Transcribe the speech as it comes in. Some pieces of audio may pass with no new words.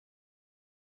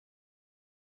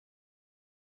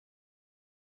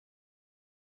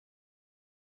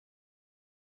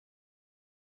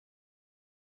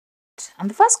light. And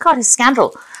the first card is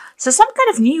scandal. So some kind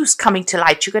of news coming to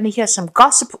light. You're going to hear some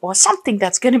gossip or something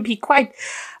that's going to be quite,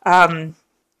 well,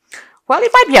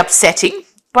 it might be upsetting,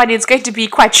 but it's going to be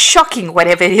quite shocking,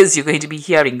 whatever it is you're going to be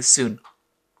hearing soon.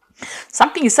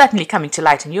 Something is certainly coming to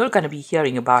light and you're going to be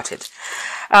hearing about it.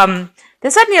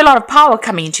 There's certainly a lot of power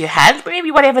coming into your hand. Maybe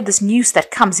whatever this news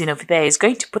that comes in over there is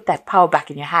going to put that power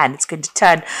back in your hand. It's going to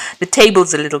turn the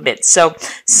tables a little bit. So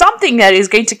something that is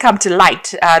going to come to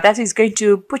light that is going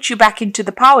to put you back into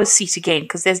the power seat again,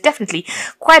 because there's definitely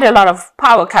quite a lot of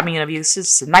power coming in over you. This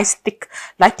is a nice thick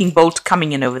lightning bolt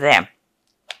coming in over there.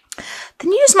 The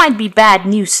news might be bad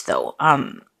news though.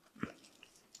 But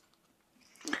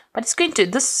it's going to,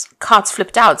 this card's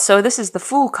flipped out. So this is the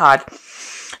Fool card.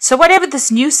 So whatever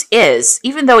this news is,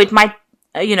 even though it might,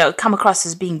 come across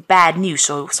as being bad news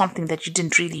or something that you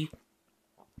didn't really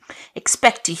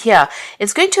expect to hear,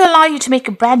 it's going to allow you to make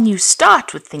a brand new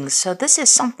start with things. So this is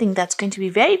something that's going to be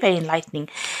very, very enlightening.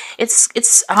 It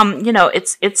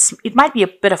might be a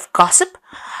bit of gossip.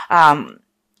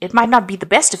 It might not be the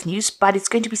best of news, but it's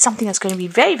going to be something that's going to be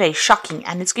very, very shocking,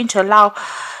 and it's going to allow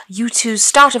you to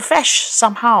start afresh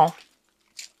somehow.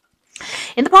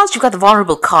 In the past, you've got the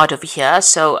vulnerable card over here.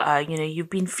 So, you've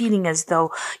been feeling as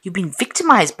though you've been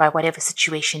victimized by whatever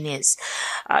situation is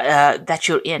that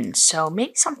you're in. So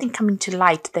maybe something coming to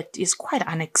light that is quite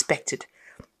unexpected.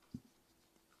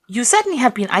 You certainly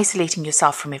have been isolating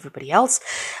yourself from everybody else,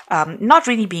 not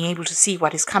really being able to see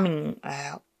what is coming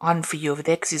on for you over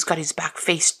there, because he's got his back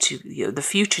faced to the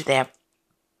future there.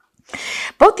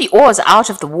 Both the oars are out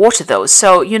of the water though,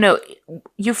 so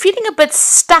you're feeling a bit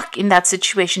stuck in that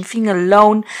situation, feeling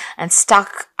alone and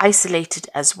stuck, isolated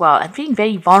as well, and feeling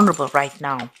very vulnerable right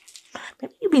now.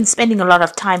 Maybe you've been spending a lot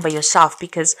of time by yourself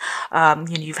because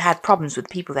you've had problems with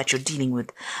people that you're dealing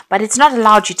with, but it's not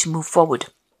allowed you to move forward.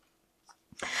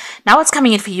 Now what's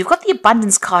coming in for you? You've got the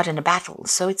abundance card in a battle.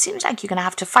 So it seems like you're going to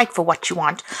have to fight for what you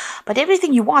want. But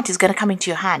everything you want is going to come into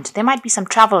your hand. There might be some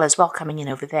travel as well coming in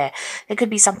over there. There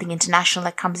could be something international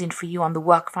that comes in for you on the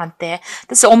work front there.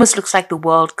 This almost looks like the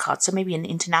world card. So maybe an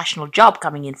international job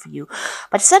coming in for you.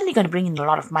 But it's certainly going to bring in a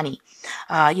lot of money.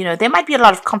 There might be a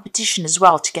lot of competition as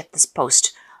well to get this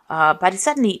post. But it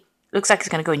certainly looks like it's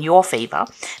going to go in your favor,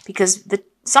 because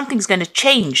something's going to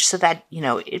change so that,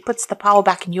 it puts the power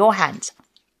back in your hands.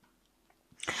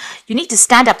 You need to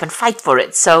stand up and fight for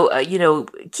it. So,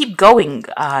 keep going.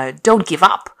 Don't give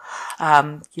up.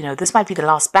 This might be the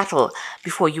last battle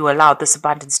before you allow this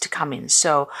abundance to come in.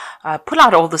 So, pull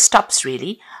out all the stops,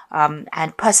 really,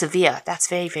 and persevere. That's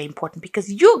very, very important,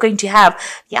 because you're going to have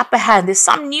the upper hand. There's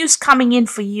some news coming in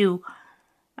for you.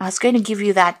 It's going to give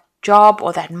you that job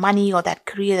or that money or that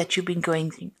career that you've been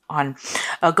going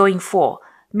for.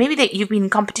 Maybe that you've been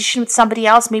in competition with somebody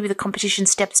else. Maybe the competition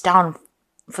steps down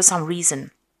for some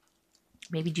reason,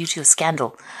 maybe due to a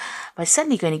scandal, but it's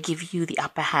certainly going to give you the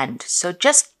upper hand. So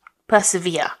just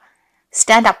persevere,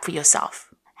 stand up for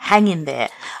yourself, hang in there.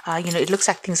 It looks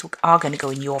like things are going to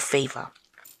go in your favor.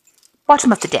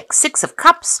 Bottom of the deck, 6 of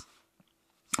Cups,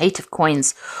 8 of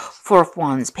Coins, 4 of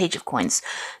Wands, Page of Coins.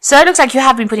 So it looks like you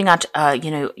have been putting out,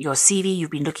 your CV.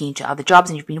 You've been looking into other jobs,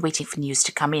 and you've been waiting for news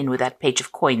to come in with that Page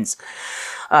of Coins.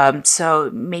 So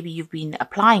maybe you've been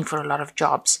applying for a lot of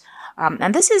jobs.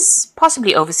 And this is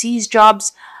possibly overseas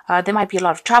jobs. There might be a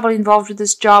lot of travel involved with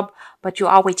this job, but you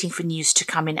are waiting for news to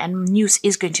come in, and news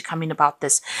is going to come in about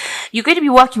this. You're going to be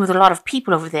working with a lot of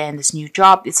people over there in this new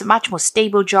job. It's a much more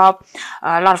stable job,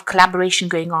 a lot of collaboration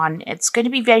going on. It's going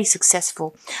to be very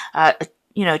successful. A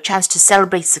chance to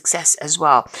celebrate success as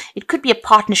well. It could be a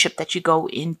partnership that you go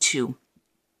into.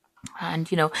 And,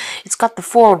 it's got the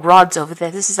 4 rods over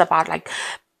there. This is about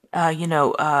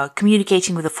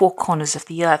communicating with the 4 corners of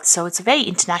the earth. So it's a very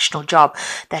international job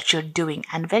that you're doing,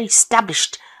 and a very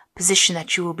established position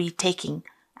that you will be taking,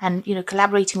 and,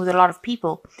 collaborating with a lot of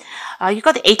people. You've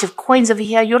got the 8 of Coins over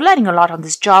here. You're learning a lot on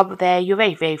this job there. You're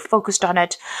very, very focused on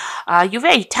it. You're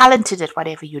very talented at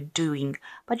whatever you're doing,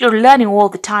 but you're learning all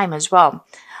the time as well.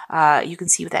 You can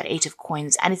see with that 8 of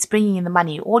Coins, and it's bringing in the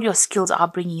money. All your skills are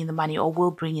bringing in the money, or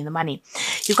will bring in the money.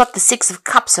 You've got the 6 of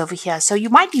Cups over here. So you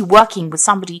might be working with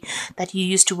somebody that you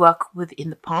used to work with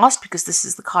in the past, because this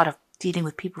is the card of dealing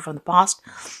with people from the past.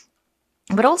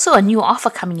 But also a new offer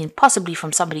coming in, possibly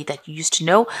from somebody that you used to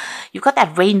know. You've got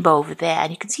that rainbow over there, and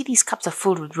you can see these cups are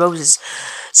filled with roses.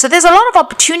 So there's a lot of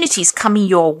opportunities coming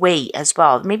your way as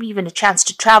well. Maybe even a chance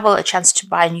to travel, a chance to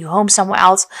buy a new home somewhere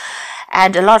else,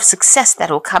 and a lot of success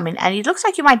that will come in. And it looks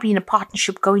like you might be in a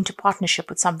partnership, go into partnership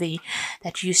with somebody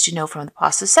that you used to know from the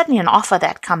past. There's certainly an offer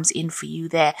that comes in for you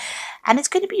there, and it's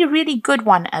going to be a really good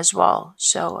one as well.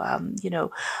 So,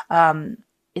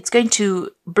 it's going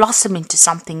to blossom into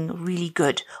something really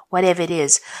good, whatever it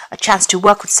is. A chance to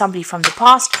work with somebody from the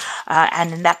past,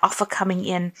 and then that offer coming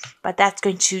in. But that's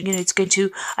going to, it's going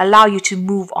to allow you to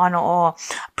move on or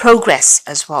progress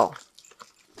as well.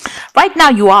 Right now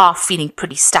you are feeling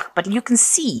pretty stuck, but you can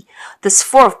see this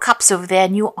Four of Cups over there,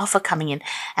 new offer coming in.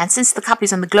 And since the cup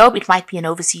is on the globe, it might be an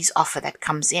overseas offer that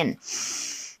comes in.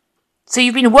 So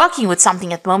you've been working with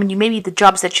something at the moment. Maybe the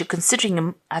jobs that you're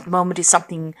considering at the moment is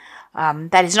something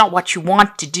that is not what you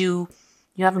want to do.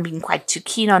 You haven't been quite too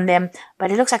keen on them,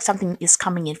 but it looks like something is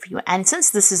coming in for you. And since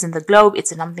this is in the globe,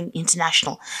 it's something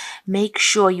international. Make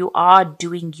sure you are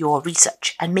doing your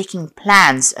research and making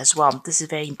plans as well. This is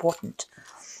very important.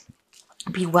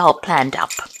 Be well planned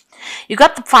up. You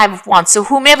got the Five of Wands. So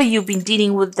whomever you've been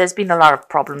dealing with, there's been a lot of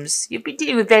problems. You've been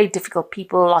dealing with very difficult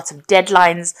people, lots of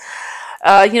deadlines.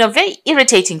 Very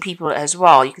irritating people as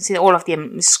well. You can see all of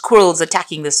them squirrels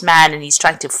attacking this man, and he's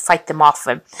trying to fight them off.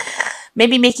 And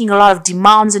maybe making a lot of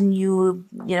demands on you.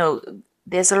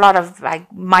 There's a lot of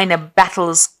like minor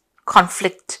battles,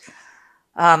 conflict,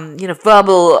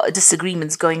 verbal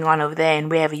disagreements going on over there and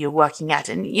wherever you're working at.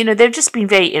 And, they've just been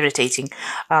very irritating.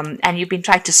 And you've been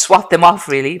trying to swat them off,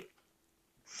 really.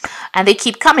 And they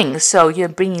keep coming, so you're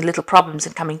bringing little problems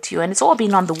and coming to you. And it's all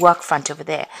been on the work front over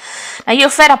there. Now, you're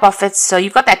fed up of it, so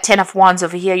you've got that Ten of Wands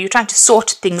over here. You're trying to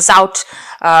sort things out.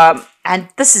 And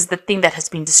this is the thing that has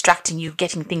been distracting you,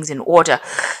 getting things in order.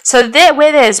 So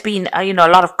where there's been, a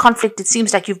lot of conflict, it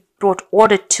seems like you've brought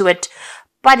order to it.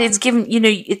 But it's given,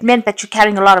 it meant that you're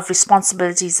carrying a lot of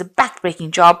responsibilities, a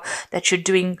backbreaking job that you're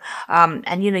doing.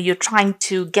 And, you're trying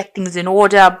to get things in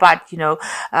order, but,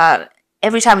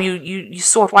 every time you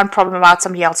sort one problem out,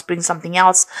 somebody else brings something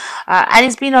else. And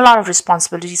it's been a lot of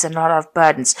responsibilities and a lot of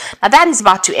burdens. Now, that is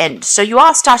about to end. So you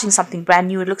are starting something brand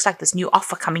new. It looks like this new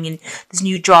offer coming in, this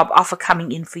new job offer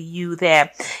coming in for you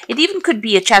there. It even could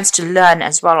be a chance to learn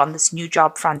as well on this new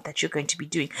job front that you're going to be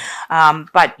doing.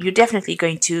 But you're definitely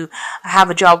going to have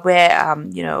a job where,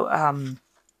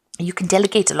 you can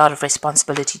delegate a lot of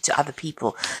responsibility to other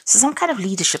people. So some kind of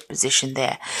leadership position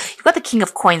there. You've got the King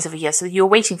of Coins over here. So you're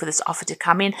waiting for this offer to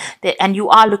come in. And you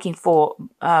are looking for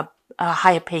a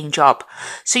higher paying job.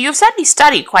 So you've certainly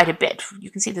studied quite a bit.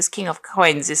 You can see this King of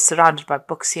Coins is surrounded by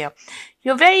books here.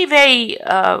 You're very, very,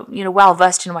 well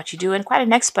versed in what you do and quite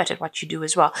an expert at what you do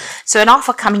as well. So an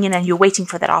offer coming in and you're waiting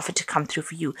for that offer to come through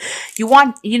for you. You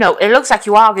want, it looks like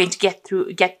you are going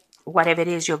to get whatever it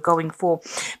is you're going for,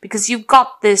 because you've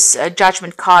got this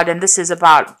Judgment card, and this is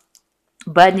about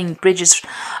burning bridges,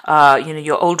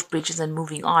 your old bridges and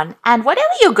moving on. And whatever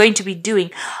you're going to be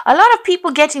doing, a lot of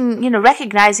people getting,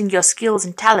 recognizing your skills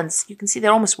and talents. You can see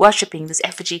they're almost worshipping this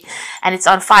effigy, and it's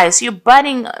on fire. So you're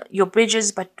burning your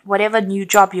bridges, but whatever new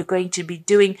job you're going to be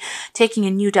doing, taking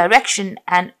a new direction,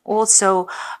 and also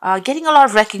getting a lot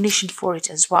of recognition for it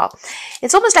as well.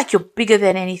 It's almost like you're bigger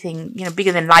than anything,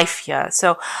 bigger than life here.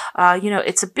 So,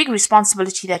 it's a big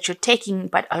responsibility that you're taking,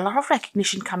 but a lot of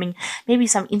recognition coming, maybe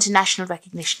some international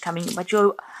recognition coming, but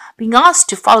you're being asked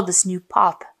to follow this new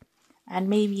path, and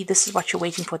maybe this is what you're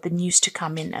waiting for, the news to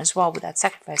come in as well with that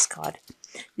Sacrifice card.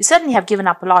 You certainly have given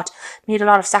up a lot, made a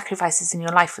lot of sacrifices in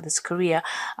your life for this career,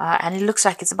 and it looks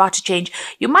like it's about to change.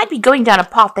 You might be going down a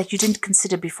path that you didn't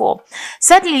consider before.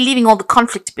 Certainly leaving all the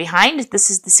conflict behind. This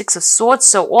is the Six of Swords,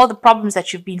 so all the problems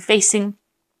that you've been facing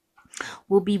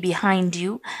will be behind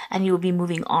you, and you will be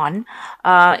moving on.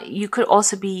 You could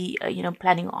also be,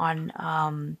 planning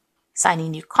on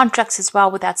signing new contracts as well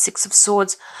with that Six of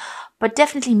Swords, but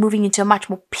definitely moving into a much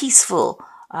more peaceful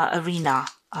arena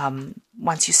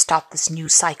once you start this new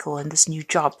cycle and this new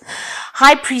job.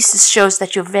 High Priestess shows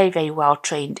that you're very, very well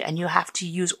trained, and you have to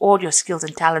use all your skills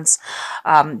and talents.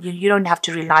 You don't have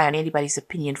to rely on anybody's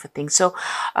opinion for things. So,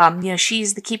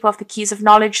 she's the keeper of the keys of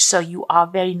knowledge, so you are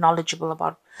very knowledgeable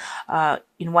about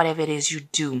in whatever it is you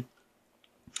do.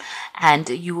 And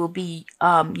you will be,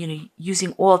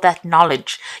 using all that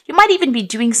knowledge. You might even be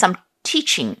doing some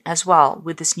teaching as well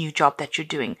with this new job that you're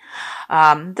doing.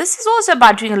 This is also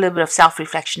about doing a little bit of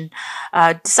self-reflection,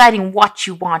 deciding what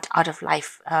you want out of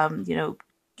life,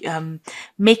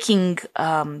 making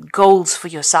goals for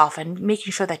yourself and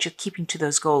making sure that you're keeping to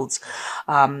those goals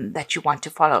that you want to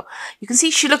follow. You can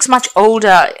see she looks much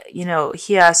older,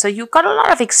 here. So you've got a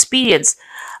lot of experience.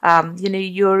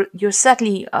 You're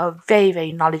certainly very,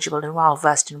 very knowledgeable and well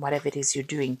versed in whatever it is you're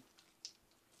doing.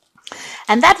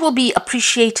 And that will be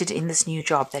appreciated in this new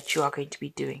job that you are going to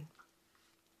be doing.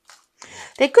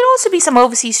 There could also be some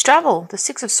overseas travel. The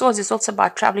Six of Swords is also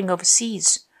about traveling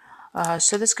overseas.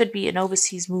 So this could be an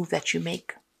overseas move that you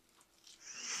make.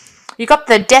 You got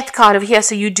the death card over here,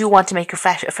 so you do want to make a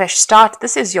fresh start.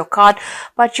 This is your card,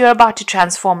 but you're about to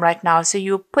transform right now. So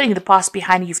you're putting the past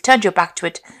behind you. You've turned your back to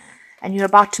it, and you're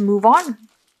about to move on.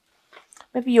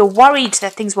 Maybe you're worried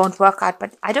that things won't work out,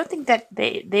 but I don't think that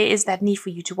there is that need for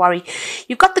you to worry.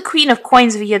 You've got the Queen of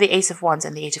Coins over here, the Ace of Wands,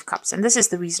 and the Eight of Cups. And this is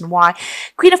the reason why.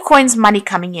 Queen of Coins, money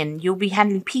coming in. You'll be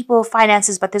handling people,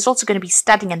 finances, but there's also going to be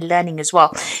studying and learning as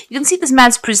well. You can see this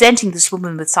man's presenting this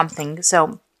woman with something.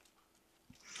 So,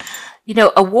 you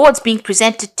know, awards being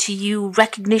presented to you,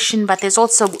 recognition, but there's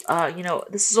also, you know,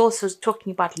 this is also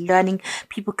talking about learning,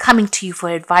 people coming to you for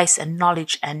advice and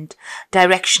knowledge and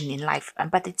direction in life.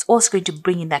 But it's also going to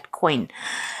bring in that coin.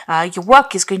 Your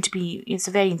work is going to be, it's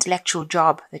a very intellectual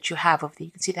job that you have over there.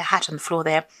 You can see the hat on the floor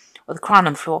there, or the crown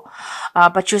on the floor.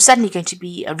 But you're suddenly going to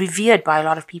be revered by a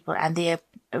lot of people, and they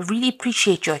really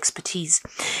appreciate your expertise.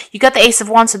 You got the Ace of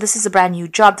Wands, so this is a brand new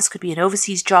job. This could be an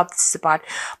overseas job. This is about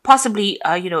possibly,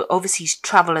 you know, overseas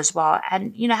travel as well.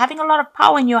 And, you know, having a lot of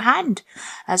power in your hand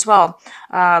as well.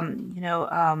 You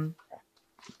know,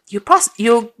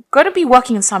 you're going to be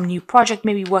working on some new project,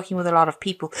 maybe working with a lot of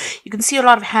people. You can see a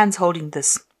lot of hands holding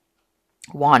this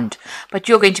wand, but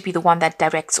you're going to be the one that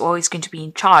directs, or is going to be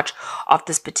in charge of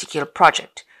this particular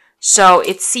project. So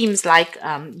it seems like,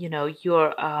 you know,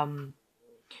 you're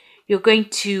going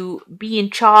to be in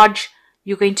charge.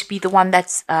 You're going to be the one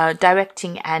that's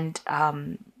directing and,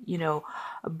 you know,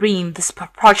 bringing this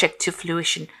project to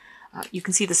fruition. You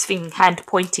can see this hand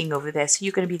pointing over there. So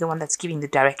you're going to be the one that's giving the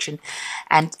direction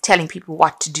and telling people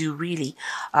what to do, really.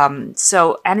 And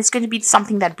it's going to be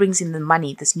something that brings in the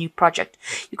money, this new project.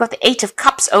 You've got the Eight of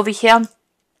Cups over here.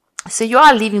 So you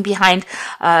are leaving behind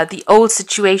the old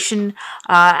situation,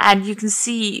 and you can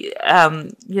see,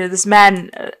 you know, this man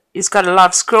has got a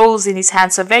lot of scrolls in his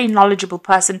hand, so a very knowledgeable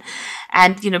person,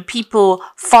 and, you know, people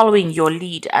following your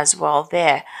lead as well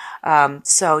there.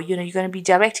 So, you know, you're going to be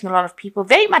directing a lot of people,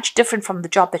 very much different from the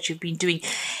job that you've been doing.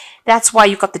 That's why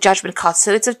you've got the Judgment card.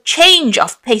 So it's a change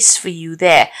of pace for you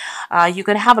there. You're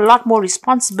going to have a lot more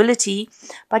responsibility,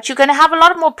 but you're going to have a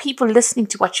lot more people listening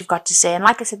to what you've got to say. And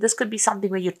like I said, this could be something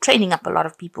where you're training up a lot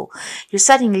of people. You're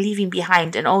suddenly leaving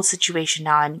behind an old situation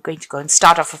now and you're going to go and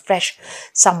start off afresh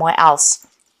somewhere else.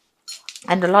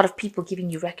 And a lot of people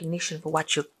giving you recognition for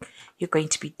what you're going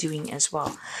to be doing as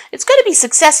well. It's going to be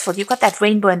successful. You've got that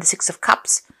rainbow and the Six of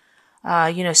Cups.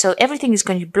 You know, so everything is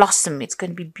going to blossom. It's going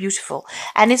to be beautiful,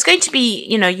 and it's going to be,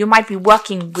 you know, you might be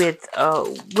working with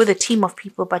a team of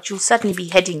people, but you'll certainly be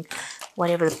heading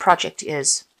whatever the project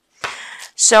is.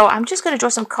 So I'm just going to draw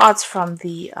some cards from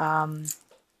the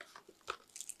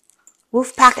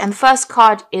Wolf Pack, and the first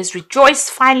card is Rejoice.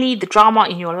 Finally, the drama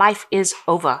in your life is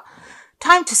over.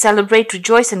 Time to celebrate,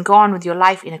 rejoice, and go on with your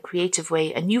life in a creative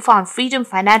way. A newfound freedom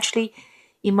financially,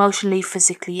 emotionally,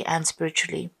 physically, and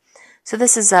spiritually. So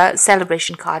this is a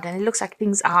celebration card, and it looks like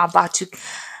things are about to,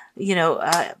 you know,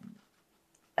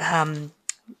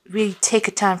 really take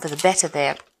a turn for the better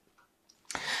there.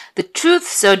 The truth,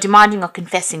 so demanding or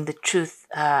confessing the truth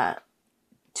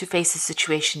to face a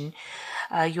situation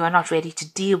you are not ready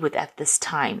to deal with at this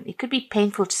time. It could be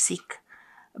painful to seek.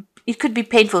 It could be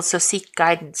painful, so seek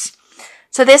guidance.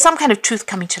 So there's some kind of truth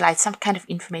coming to light, some kind of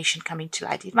information coming to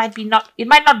light. It might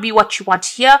not be what you want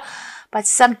to hear, but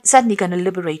certainly going to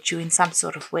liberate you in some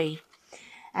sort of way.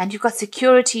 And you've got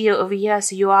security over here,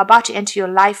 so you are about to enter your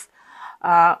life.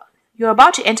 You're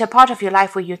about to enter a part of your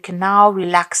life where you can now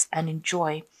relax and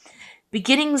enjoy.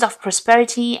 Beginnings of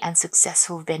prosperity and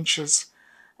successful ventures.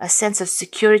 A sense of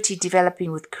security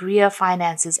developing with career,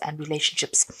 finances, and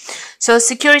relationships. So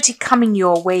security coming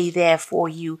your way there for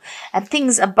you, and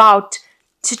things about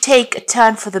to take a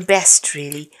turn for the best,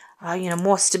 really. You know,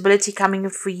 more stability coming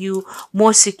for you,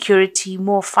 more security,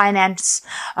 more finance,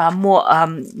 more,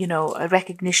 you know,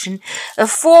 recognition.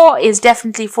 4 is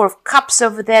definitely 4 of Cups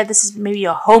over there. This is maybe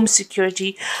your home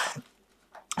security.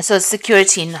 So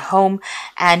security in the home,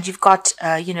 and you've got,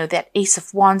 you know, that Ace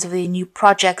of Wands of the new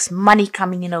projects, money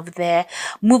coming in over there,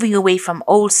 moving away from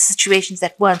old situations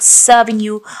that weren't serving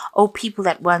you, old people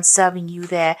that weren't serving you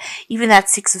there. Even that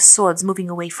Six of Swords, moving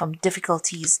away from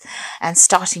difficulties and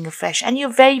starting afresh. And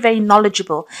you're very, very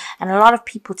knowledgeable, and a lot of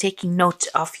people taking note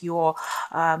of your,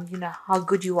 you know, how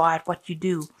good you are at what you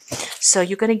do. So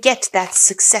you're going to get that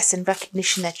success and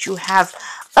recognition that you have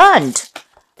earned.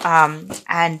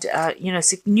 You know,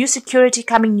 new security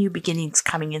coming, new beginnings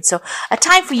coming in. So a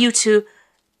time for you to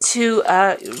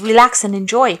relax and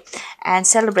enjoy and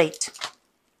celebrate.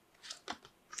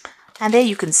 And there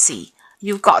you can see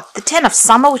you've got the 10 of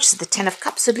Summer, which is the 10 of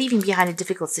Cups, so leaving behind a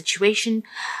difficult situation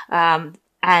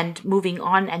and moving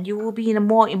on, and you will be in a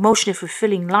more emotionally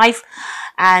fulfilling life.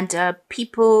 and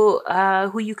people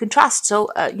who you can trust. So,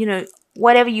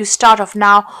 whatever you start off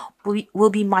now will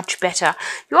be much better.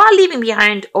 You are leaving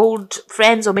behind old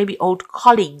friends or maybe old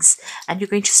colleagues, and you're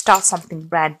going to start something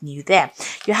brand new there.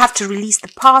 You have to release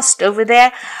the past over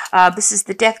there. This is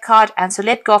the Death card, and so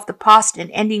let go of the past, and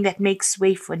ending that makes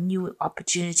way for new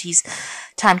opportunities.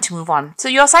 Time to move on. So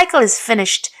your cycle is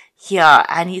finished here,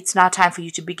 and it's now time for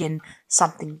you to begin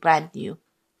something brand new,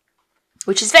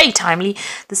 which is very timely.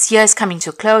 This year is coming to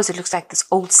a close. It looks like this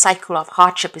old cycle of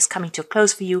hardship is coming to a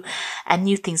close for you, and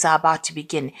new things are about to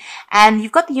begin. And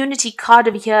you've got the Unity card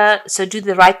over here, so do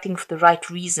the right thing for the right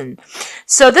reason.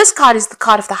 So this card is the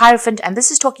card of the Hierophant, and this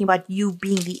is talking about you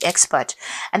being the expert,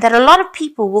 and that a lot of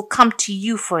people will come to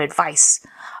you for advice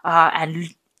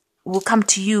and will come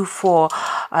to you for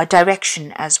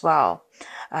direction as well.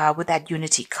 With that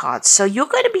Unity card. So you're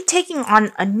going to be taking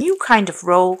on a new kind of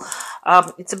role.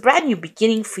 It's a brand new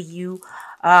beginning for you.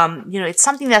 It's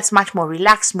something that's much more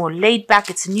relaxed, more laid back.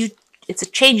 It's a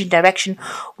change in direction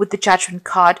with the Judgment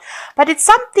card, but it's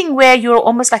something where you're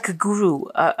almost like a guru,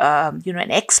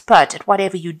 an expert at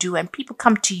whatever you do, and people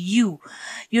come to you.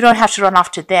 You don't have to run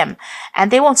after them, and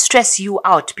they won't stress you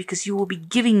out because you will be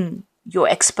giving your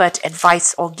expert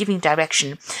advice or giving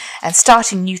direction and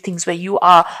starting new things where you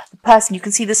are the person. You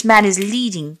can see this man is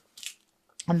leading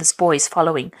and this boy is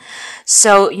following.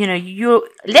 So, you're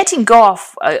letting go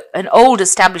of an old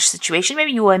established situation.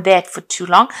 Maybe you weren't there for too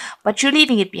long, but you're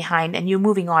leaving it behind and you're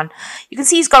moving on. You can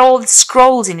see he's got all the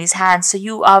scrolls in his hands. So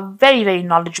you are very, very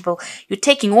knowledgeable. You're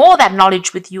taking all that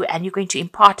knowledge with you and you're going to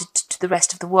impart it to the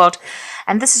rest of the world.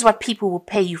 And this is what people will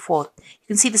pay you for. You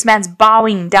can see this man's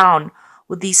bowing down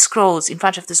with these scrolls in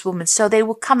front of this woman. So they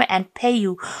will come and pay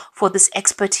you for this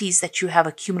expertise that you have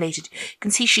accumulated. You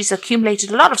can see she's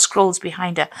accumulated a lot of scrolls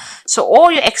behind her. So all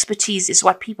your expertise is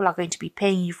what people are going to be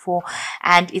paying you for.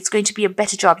 And it's going to be a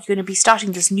better job. You're going to be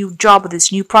starting this new job or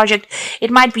this new project.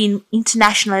 It might be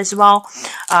international as well,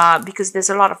 because there's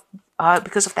a lot of,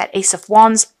 because of that Ace of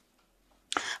Wands.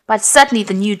 But certainly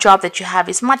the new job that you have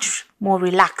is much more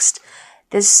relaxed.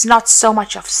 There's not so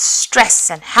much of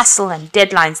stress and hassle and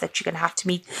deadlines that you're going to have to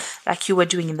meet like you were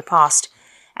doing in the past.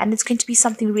 And it's going to be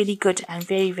something really good and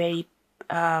very, very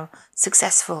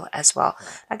successful as well.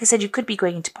 Like I said, you could be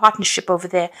going into partnership over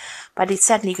there, but it's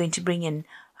certainly going to bring in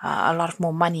a lot of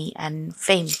more money and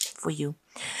fame for you.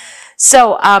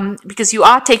 So, because you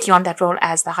are taking on that role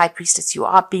as the High Priestess, you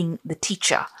are being the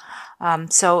teacher.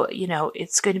 So,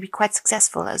 it's going to be quite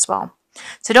successful as well.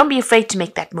 So don't be afraid to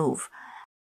make that move.